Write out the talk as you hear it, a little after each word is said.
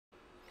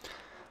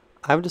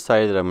I've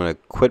decided that I'm going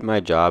to quit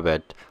my job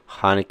at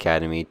Khan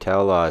Academy,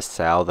 tell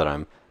Sal that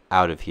I'm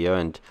out of here,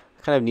 and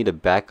I kind of need a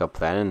backup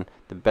plan. And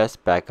the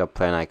best backup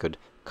plan I could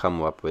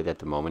come up with at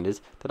the moment is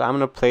that I'm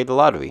going to play the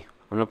lottery.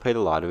 I'm going to play the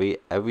lottery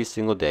every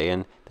single day,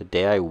 and the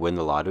day I win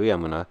the lottery,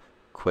 I'm going to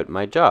quit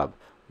my job.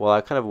 Well,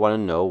 I kind of want to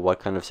know what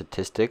kind of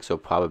statistics or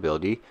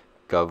probability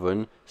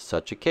govern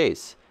such a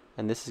case.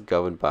 And this is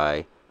governed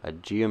by a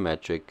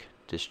geometric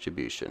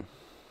distribution.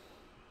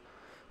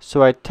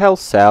 So I tell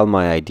Sal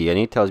my idea, and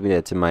he tells me that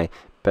it's in my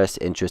best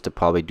interest to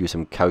probably do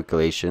some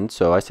calculations.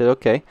 So I said,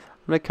 okay,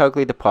 I'm going to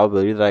calculate the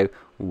probability that I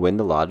win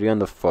the lottery on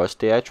the first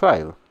day I try.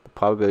 The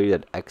probability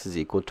that x is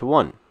equal to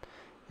 1.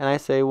 And I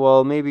say,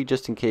 well, maybe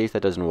just in case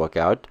that doesn't work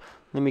out,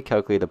 let me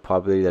calculate the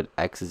probability that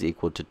x is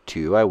equal to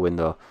 2. I win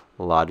the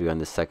lottery on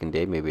the second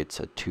day, maybe it's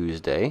a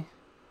Tuesday.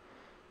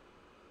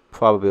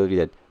 Probability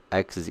that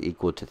x is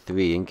equal to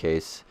 3 in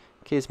case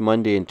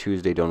Monday and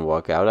Tuesday don't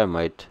work out. I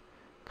might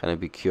kind of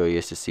be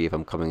curious to see if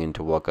I'm coming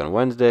into work on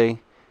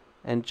Wednesday.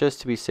 And just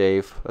to be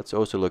safe, let's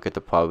also look at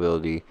the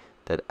probability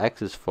that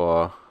x is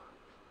 4,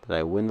 that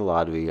I win the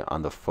lottery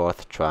on the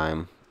fourth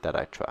time that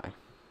I try.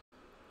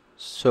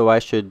 So I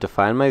should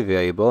define my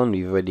variable, and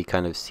we've already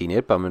kind of seen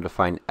it, but I'm going to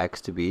define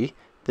x to be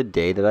the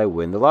day that I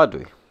win the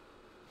lottery.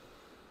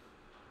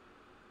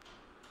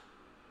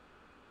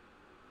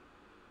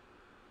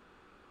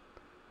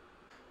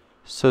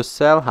 So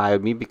Sal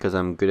hired me because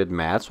I'm good at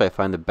math, so I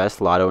find the best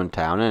lotto in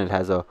town, and it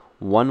has a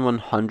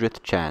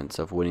 1/100th chance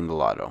of winning the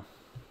lotto.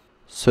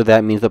 So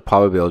that means the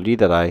probability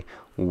that I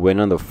win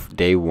on the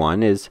day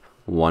 1 is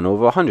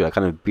 1/100. I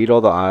kind of beat all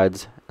the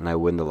odds and I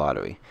win the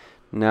lottery.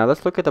 Now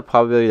let's look at the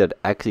probability that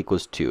x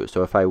equals 2.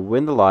 So if I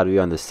win the lottery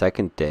on the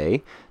second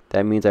day,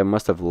 that means I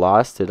must have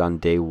lost it on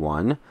day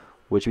 1,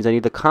 which means I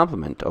need the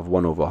complement of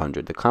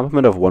 1/100. The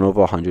complement of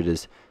 1/100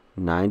 is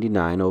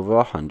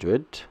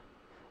 99/100,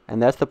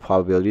 and that's the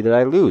probability that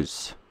I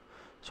lose.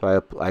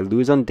 So I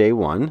lose on day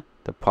 1.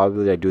 The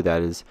probability I do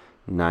that is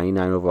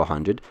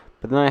 99/100.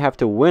 But then I have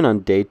to win on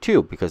day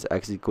 2 because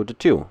x is equal to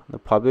 2. The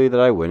probability that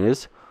I win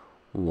is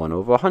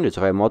 1/100.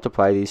 So if I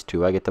multiply these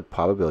two, I get the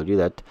probability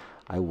that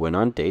I win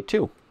on day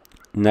 2.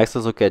 Next,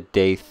 let's look at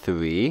day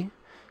 3.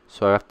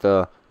 So I have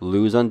to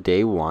lose on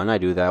day 1. I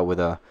do that with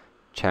a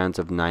chance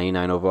of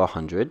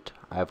 99/100.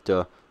 I have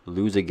to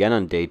lose again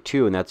on day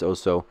 2, and that's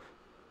also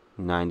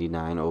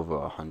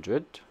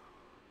 99/100.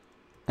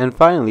 And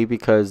finally,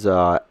 because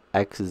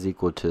x is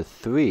equal to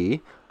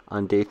 3,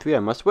 on day 3 I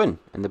must win.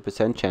 And the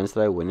percent chance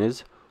that I win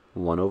is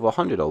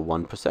 1/100, or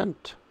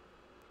 1%.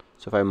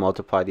 So if I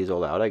multiply these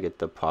all out, I get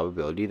the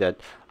probability that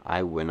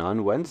I win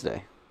on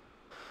Wednesday.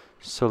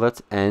 So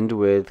let's end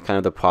with kind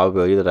of the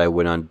probability that I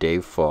win on day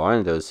 4,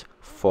 and those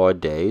 4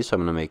 days. So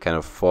I'm going to make kind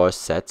of 4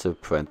 sets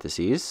of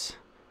parentheses.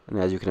 And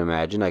as you can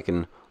imagine, I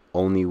can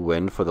only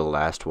win for the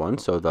last one.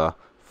 So the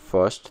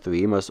first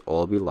 3 must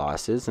all be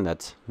losses, and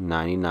that's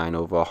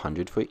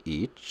 99/100 for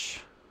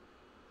each.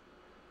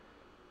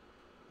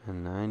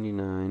 And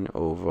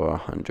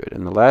 99/100.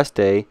 And the last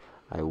day,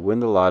 I win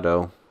the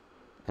lotto,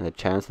 and the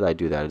chance that I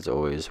do that is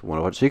always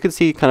 1/100. So you can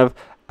see kind of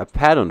a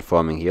pattern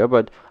forming here,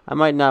 but I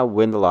might not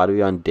win the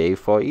lottery on day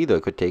 4 either.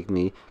 It could take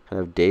me kind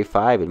of day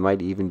 5. It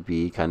might even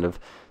be kind of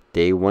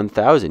day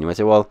 1000. You might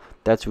say, well,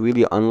 that's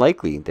really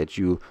unlikely that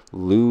you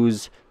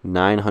lose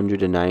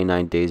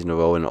 999 days in a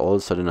row and all of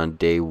a sudden on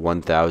day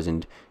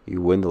 1000 you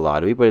win the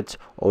lottery, but it's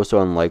also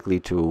unlikely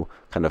to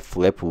kind of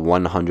flip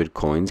 100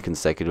 coins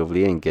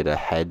consecutively and get a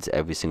heads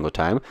every single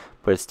time,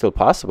 but it's still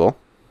possible.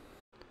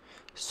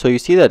 So you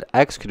see that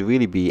x could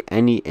really be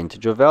any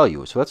integer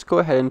value. So let's go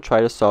ahead and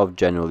try to solve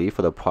generally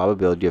for the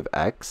probability of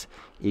x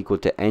equal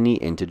to any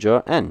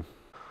integer n.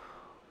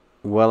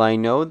 Well, I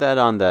know that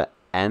on the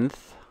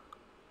nth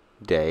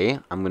day,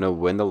 I'm going to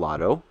win the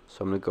lotto.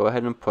 So I'm going to go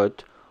ahead and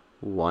put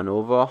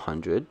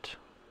 1/100.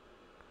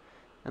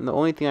 And the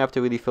only thing I have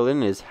to really fill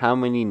in is how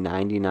many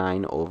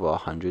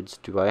 99/100s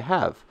do I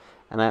have?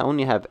 And I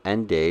only have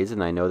n days,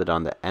 and I know that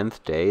on the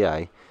nth day,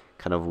 I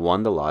kind of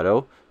won the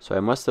lotto. So I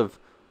must have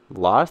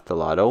lost the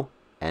lotto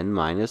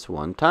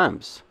n-1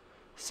 times.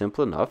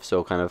 Simple enough.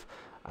 So kind of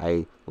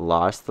I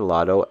lost the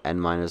lotto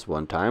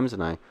n-1 times,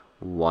 and I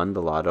won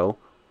the lotto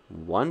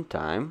 1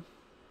 time.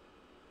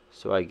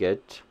 So I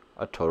get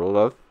a total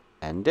of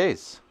n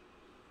days.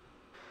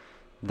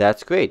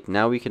 That's great.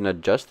 Now we can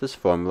adjust this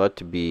formula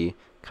to be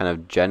kind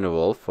of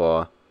general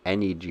for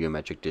any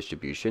geometric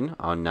distribution.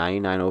 Our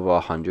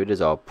 99/100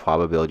 is our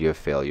probability of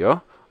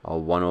failure. Our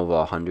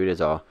 1/100 is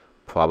our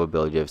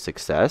probability of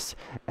success.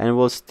 And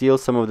we'll steal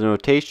some of the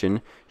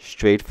notation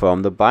straight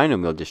from the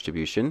binomial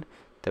distribution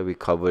that we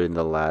covered in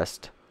the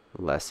last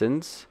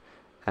lessons.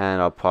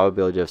 And our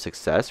probability of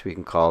success we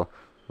can call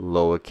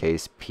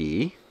lowercase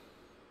p.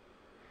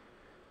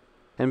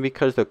 And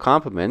because they're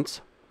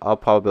complements, our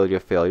probability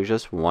of failure is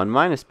just 1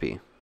 minus p.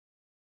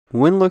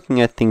 When looking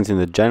at things in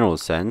the general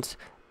sense,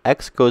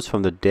 x goes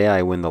from the day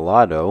I win the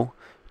lotto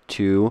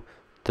to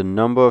the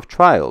number of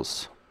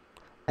trials.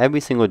 Every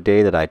single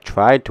day that I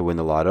tried to win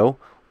the lotto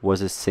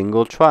was a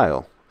single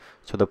trial.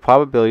 So the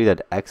probability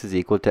that x is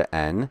equal to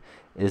n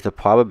is the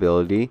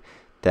probability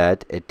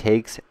that it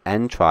takes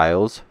n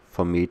trials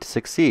for me to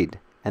succeed.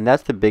 And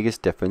that's the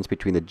biggest difference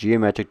between the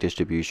geometric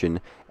distribution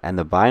and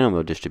the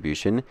binomial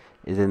distribution,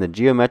 is in the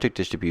geometric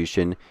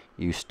distribution,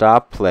 you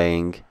stop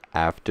playing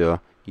after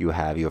you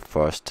have your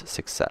first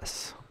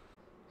success.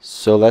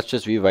 So let's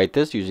just rewrite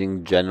this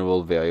using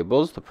general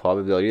variables. The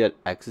probability that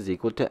x is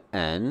equal to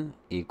n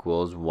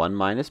equals 1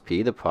 minus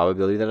p, the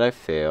probability that I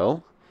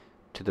fail,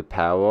 to the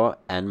power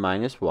n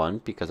minus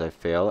 1, because I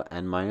fail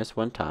n minus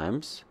 1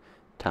 times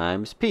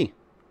p.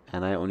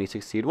 And I only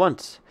succeed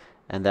once.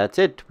 And that's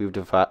it. We've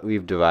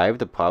derived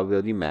the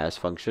probability mass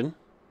function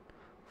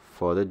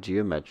for the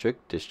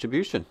geometric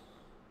distribution.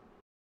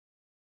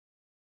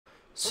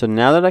 So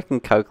now that I can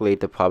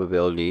calculate the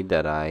probability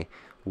that I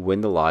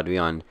win the lottery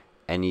on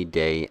any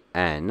day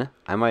n,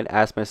 I might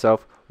ask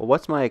myself, well,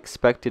 what's my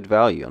expected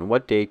value? On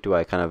what date do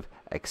I kind of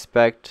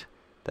expect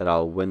that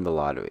I'll win the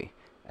lottery?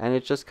 And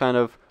it's just kind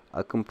of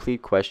a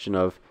complete question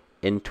of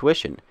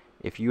intuition.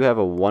 If you have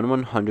a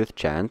 1/100th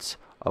chance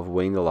of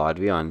winning the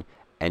lottery on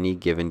any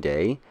given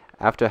day,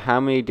 after how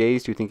many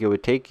days do you think it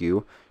would take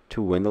you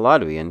to win the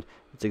lottery? And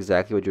it's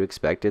exactly what you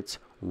expect. It's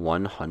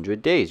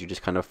 100 days. You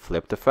just kind of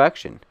flip the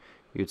fraction.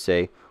 You'd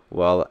say,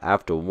 well,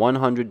 after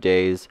 100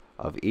 days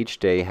of each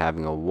day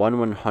having a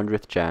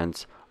 1/100th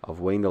chance of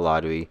winning the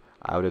lottery,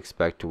 I would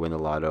expect to win the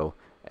lotto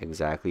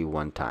exactly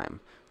one time.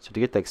 So to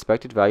get the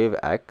expected value of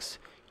x,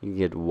 you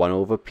get 1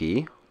 over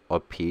p, or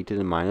p to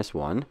the minus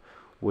 1,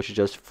 which is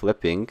just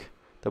flipping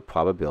the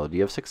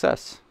probability of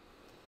success.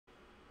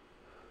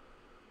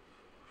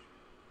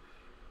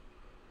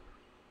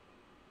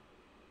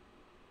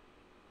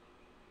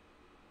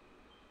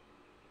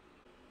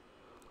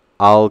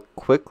 I'll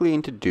quickly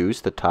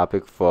introduce the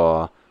topic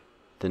for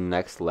the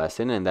next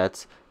lesson, and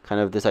that's kind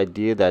of this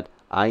idea that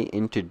I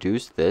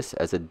introduced this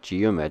as a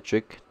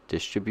geometric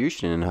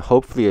distribution. And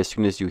hopefully as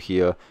soon as you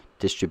hear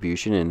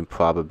distribution and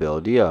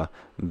probability, a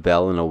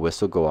bell and a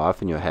whistle go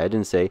off in your head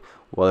and say,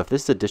 well, if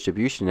this is a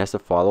distribution, it has to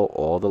follow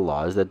all the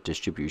laws that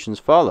distributions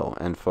follow.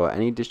 And for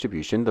any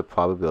distribution, the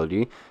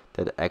probability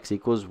that x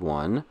equals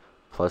 1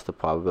 plus the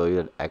probability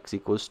that x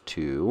equals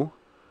 2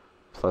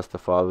 plus the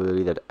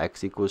probability that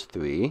x equals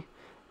 3,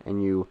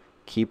 and you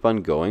keep on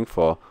going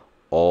for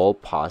all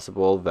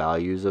possible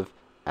values of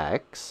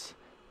x,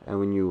 and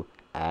when you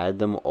add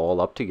them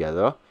all up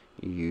together,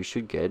 you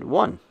should get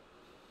 1.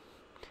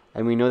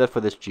 And we know that for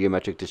this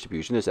geometric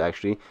distribution, there's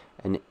actually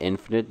an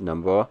infinite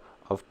number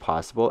of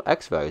possible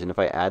x values, and if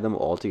I add them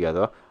all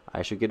together,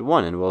 I should get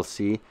 1, and we'll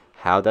see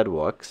how that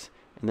works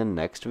in the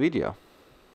next video.